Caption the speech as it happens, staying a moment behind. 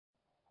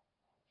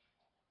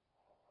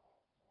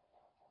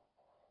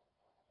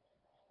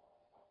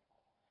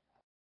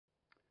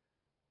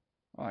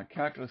Right,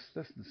 calculus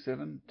lesson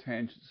 7,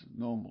 tangents and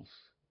normals.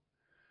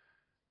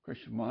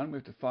 Question 1, we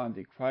have to find the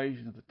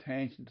equation of the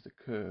tangent to the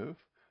curve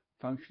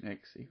function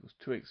x equals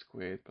 2x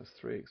squared plus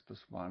 3x plus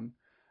 1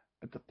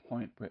 at the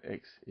point where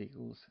x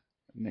equals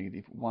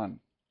 -1.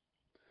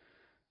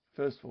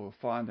 First of all, we'll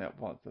find out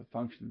what the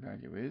function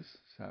value is.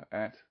 So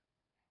at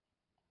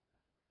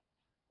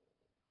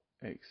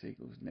x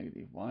equals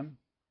 -1,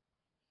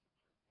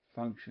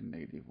 function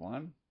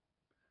 -1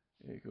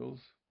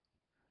 equals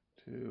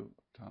 2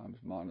 times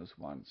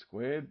 -1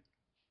 squared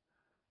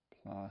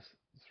plus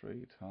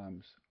 3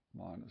 times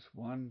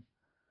 -1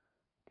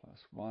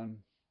 plus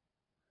 1,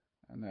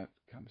 and that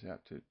comes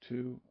out to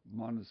 2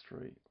 minus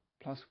 3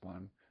 plus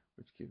 1,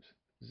 which gives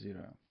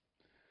 0.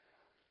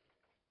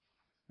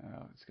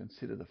 Now let's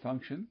consider the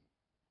function,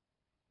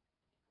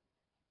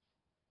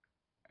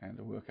 and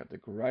to work out the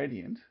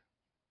gradient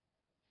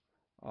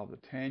of the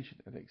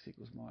tangent at x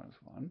equals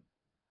 -1,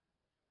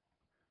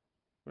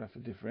 we'll have to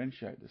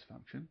differentiate this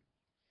function,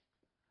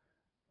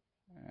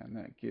 and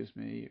that gives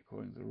me,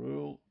 according to the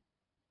rule,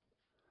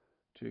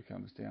 2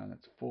 comes down,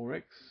 that's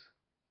 4x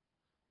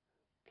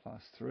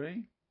plus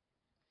 3.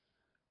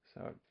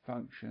 So at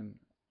function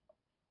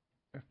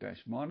f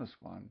dash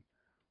minus 1,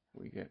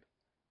 we get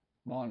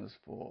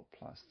 -4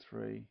 plus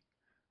 3,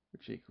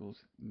 which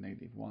equals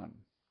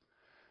 -1.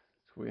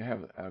 So we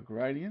have our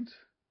gradient,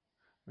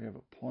 we have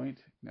a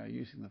point. Now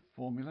using the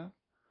formula,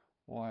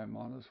 y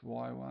minus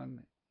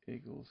y1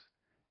 equals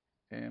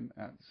m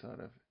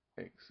outside of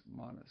x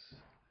minus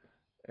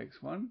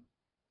x1.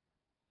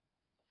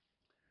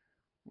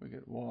 We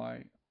get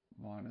y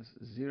minus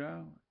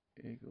 0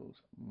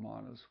 equals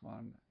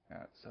 -1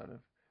 outside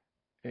of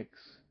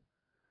x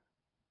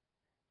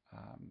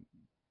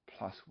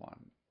plus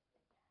 1,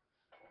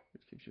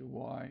 which gives you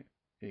y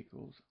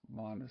equals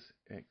minus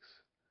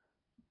x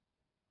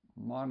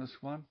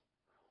minus 1,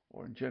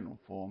 or in general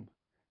form,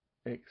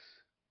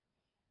 x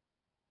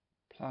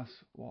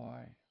plus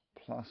y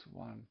plus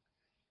 1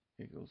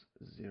 equals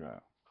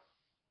 0.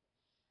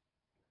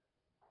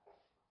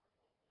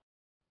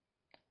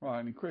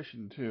 Right, in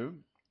question 2,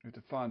 we have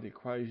to find the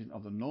equation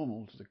of the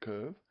normal to the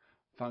curve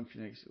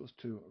function x equals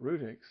 2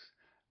 root x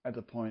at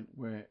the point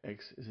where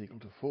x is equal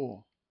to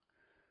 4.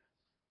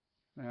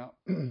 Now,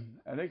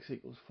 at x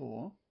equals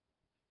 4,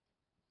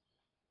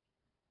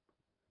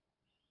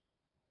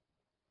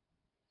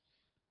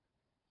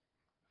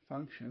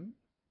 function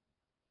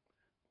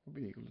will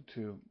be equal to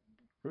 2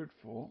 root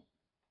 4,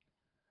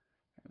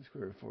 and the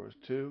square root of 4 is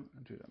 2,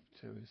 and 2 times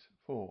 2 is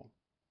 4.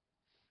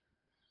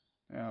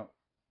 Now,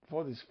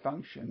 for this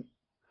function,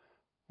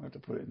 we have to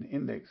put it in the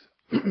index,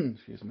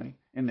 excuse me,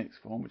 index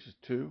form, which is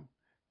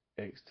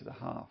 2x to the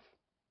half.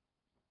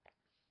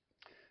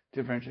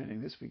 Differentiating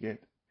this, we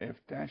get f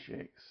dash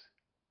x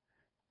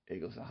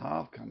equals a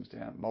half, comes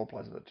down,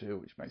 multiplies by 2,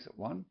 which makes it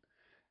 1,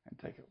 and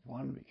take it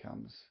 1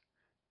 becomes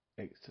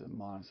x to the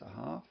minus a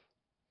half,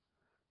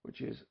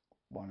 which is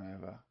 1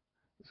 over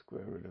the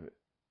square root of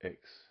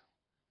x.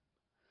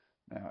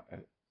 Now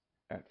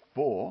at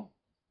 4,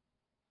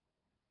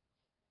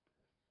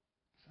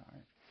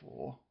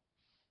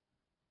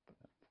 put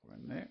that 4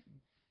 in there,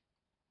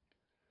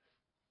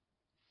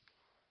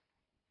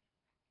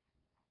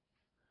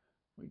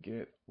 we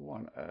get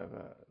 1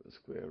 over the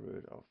square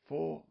root of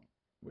 4,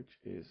 which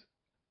is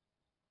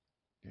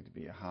going to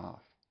be a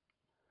half.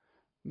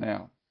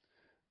 Now,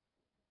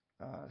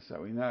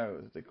 so we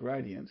know that the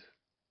gradient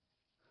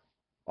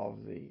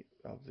of the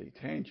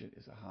tangent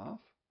is a half.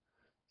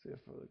 So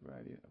therefore, the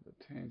gradient of the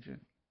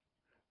tangent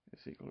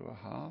is equal to a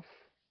half.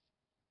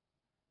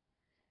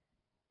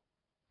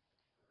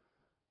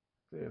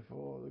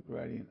 Therefore, the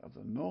gradient of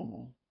the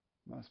normal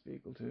must be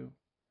equal to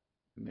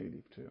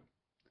 -2.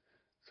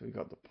 So we've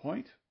got the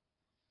point,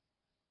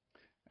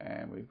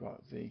 and we've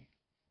got the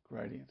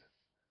gradient.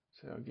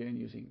 So again,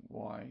 using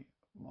y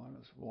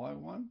minus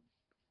y1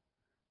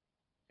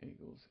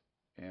 equals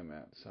m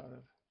outside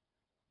of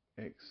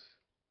x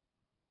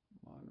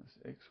minus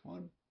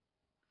x1.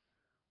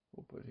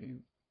 We'll put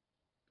in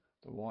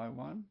the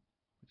y1,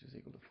 which is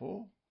equal to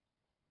 4,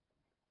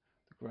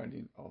 the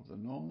gradient of the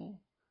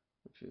normal,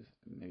 which is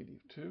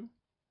 -2,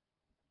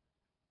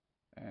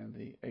 and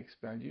the x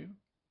value,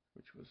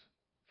 which was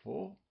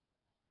 4,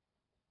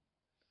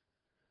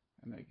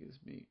 and that gives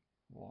me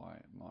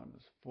y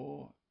minus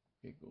 4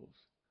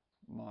 equals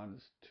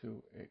minus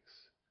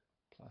 2x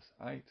plus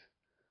 8,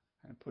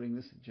 and putting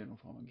this in general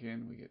form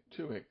again, we get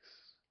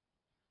 2x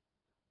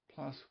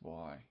plus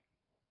y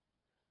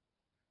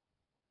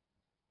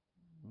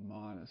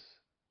minus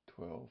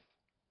 12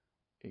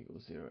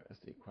 equals 0 as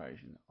the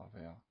equation of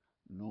our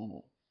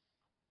normal.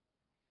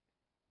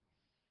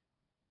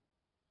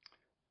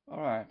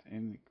 Alright,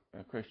 in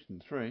question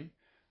 3,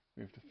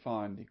 we have to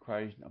find the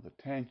equation of the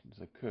tangent to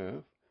the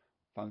curve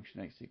function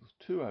x equals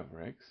 2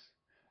 over x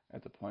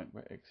at the point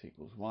where x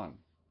equals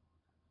 1.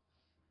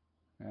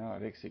 Now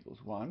at x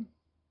equals 1,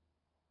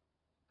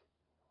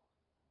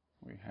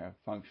 we have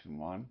function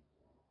 1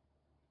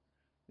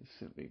 is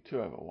simply 2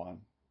 over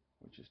 1,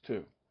 which is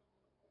 2.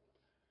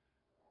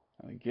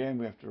 And again,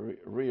 we have to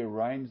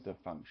rearrange the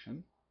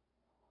function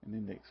in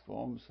index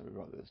form, so we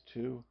write there's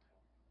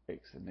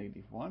 2x to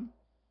 -1,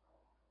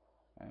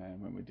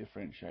 and when we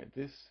differentiate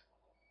this,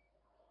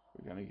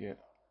 we're going to get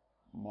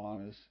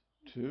minus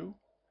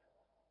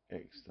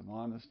 2x to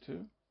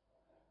 -2,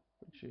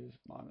 which is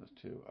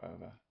 -2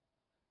 over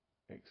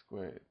x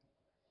squared.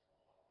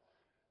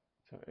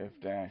 So f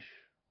dash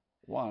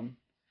 1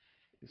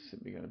 is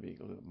simply going to be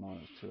equal to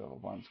 -2 over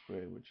 1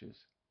 squared, which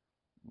is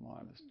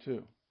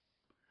 -2.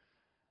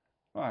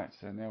 Right,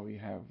 so now we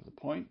have the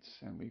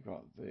points, and we've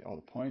got the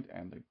point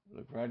and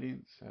the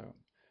gradient, so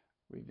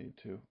we need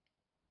to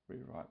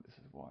rewrite this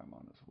as y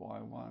minus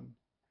y1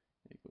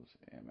 equals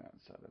m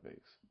outside of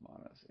x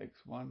minus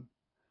x1,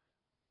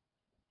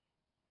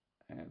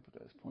 and put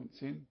those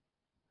points in.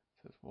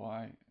 So it's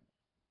y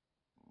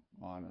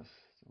minus,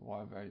 the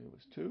y value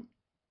was 2,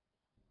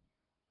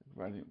 the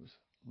gradient was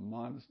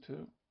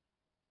 -2,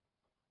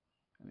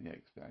 and the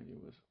x value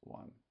was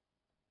 1.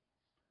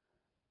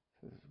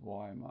 So this is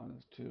y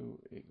minus 2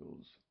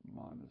 equals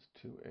minus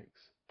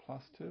 2x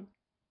plus 2.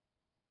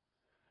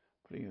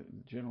 Putting it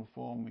in general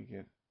form, we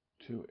get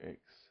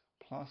 2x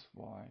plus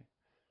y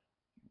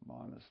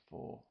minus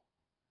 4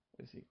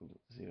 is equal to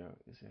 0,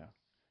 is our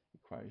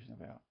equation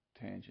of our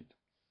tangent.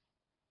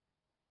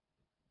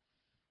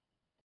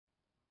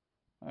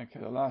 Okay,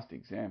 the last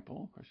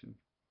example, question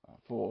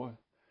 4,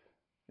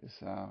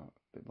 is a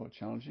bit more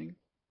challenging.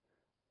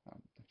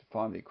 To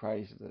find the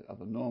equation of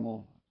the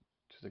normal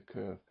to the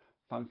curve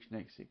function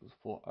x equals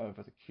 4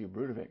 over the cube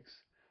root of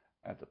x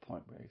at the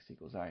point where x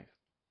equals 8.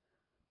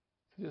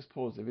 So just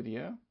pause the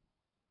video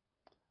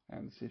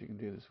and see if you can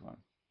do this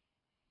one.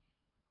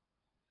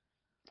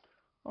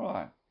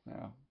 Alright,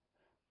 now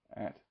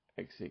at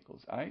x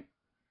equals 8,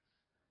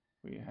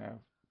 we have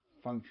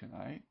function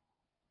 8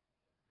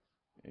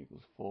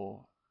 equals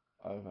 4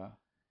 over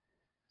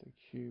the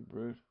cube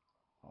root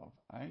of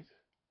 8.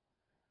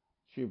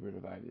 Cube root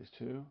of 8 is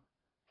 2.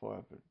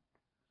 4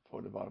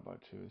 divided by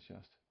 2 is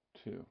just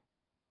 2.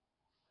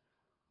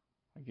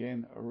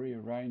 Again,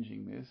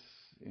 rearranging this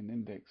in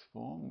index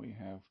form, we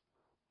have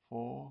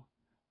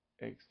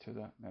 4x to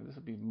the, now this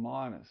will be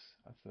minus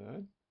a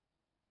third.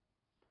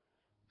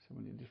 So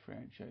when you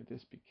differentiate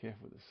this, be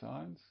careful with the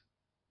signs.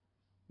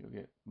 You'll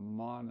get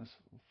minus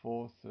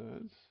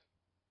 4/3,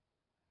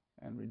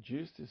 and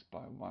reduce this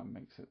by 1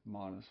 makes it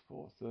minus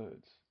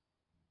 4/3,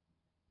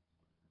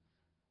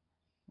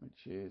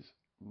 which is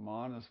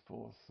minus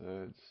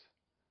 4/3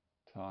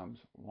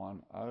 times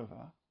 1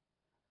 over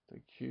the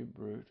cube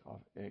root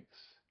of x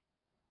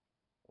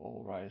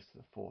all raised to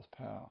the 4th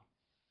power.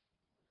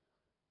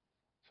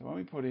 So when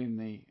we put in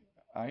the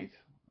 8,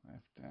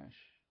 f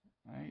dash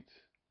 8,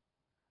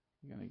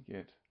 you're going to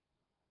get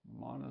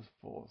minus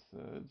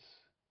 4/3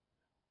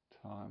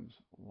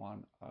 times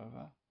 1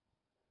 over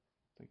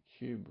the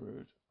cube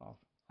root of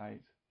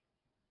 8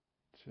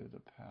 to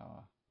the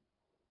power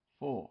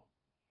 4,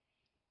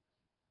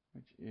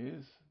 which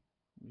is,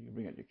 you can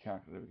bring out your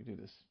calculator, we can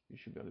do this, you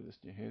should be able to do this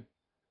in your head.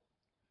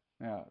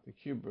 Now, the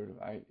cube root of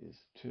 8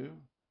 is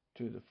 2,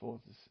 2 to the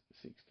 4th is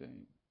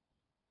 16.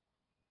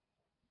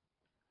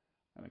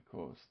 And of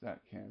course,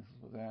 that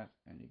cancels with that,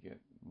 and you get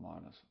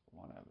minus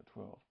 1 over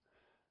 12.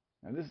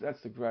 Now,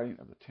 that's the gradient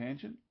of the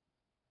tangent.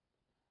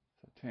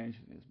 So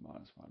tangent is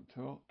minus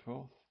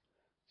 1/12.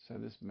 So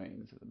this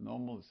means that the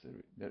normal is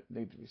the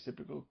negative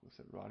reciprocal, because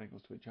they're right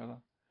angles to each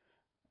other,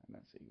 and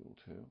that's equal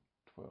to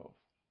 12.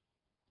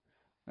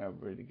 Now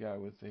we're ready to go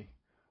with the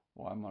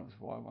y minus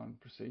y1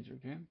 procedure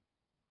again.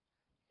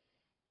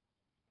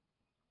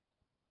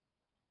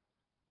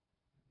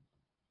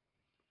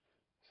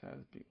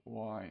 So the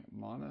y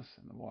minus,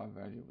 and the y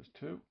value was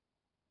 2.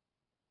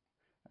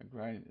 Our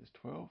gradient is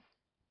 12.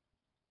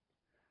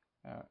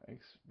 Our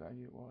x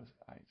value was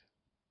 8.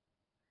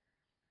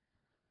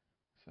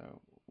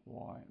 So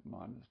y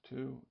minus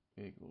 2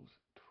 equals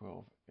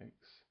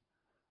 12x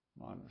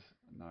minus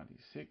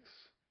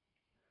 96.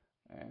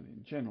 And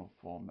in general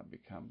form, that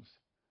becomes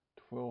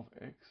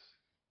 12x,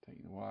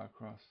 taking the y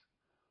across,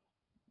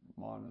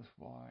 minus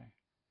y,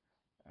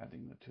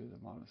 adding the 2 to the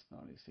minus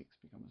 96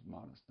 becomes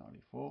minus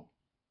 94,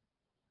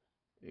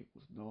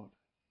 equals 0,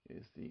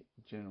 is the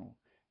general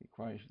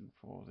equation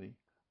for the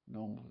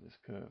normal of this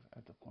curve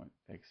at the point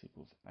x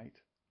equals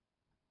 8.